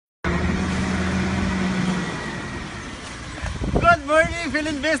Good morning,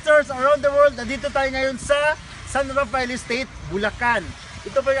 Filinvestors around the world. Nandito tayo ngayon sa San Rafael Estate, Bulacan.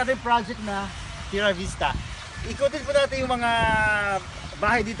 Ito po yung ating project na Tierra Vista. Ikutin po natin yung mga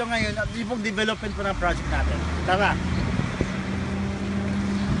bahay dito ngayon at yung development po ng project natin. Tara!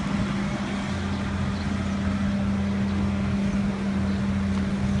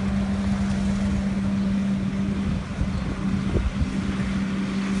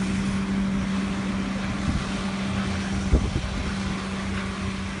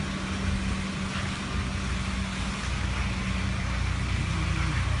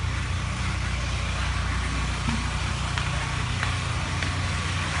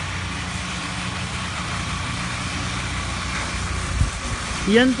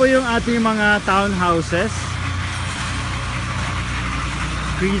 Yan po yung ating mga townhouses.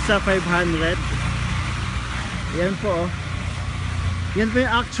 Krisa 500. Yan po oh. Yan po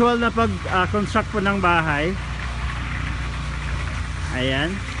yung actual na pag-construct po ng bahay.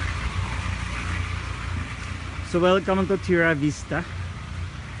 Ayan. So welcome to Tierra Vista.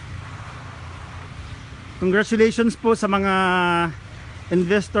 Congratulations po sa mga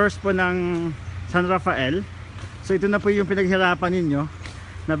investors po ng San Rafael. So ito na po yung pinaghirapan ninyo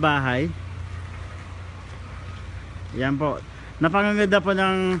na bahay. Yan po. Napakaganda po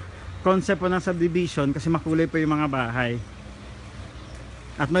ng concept po ng subdivision kasi makulay po yung mga bahay.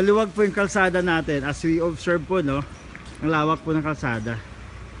 At maluwag po yung kalsada natin as we observe po, no? Ang lawak po ng kalsada.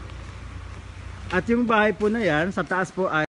 At yung bahay po na yan, sa taas po ay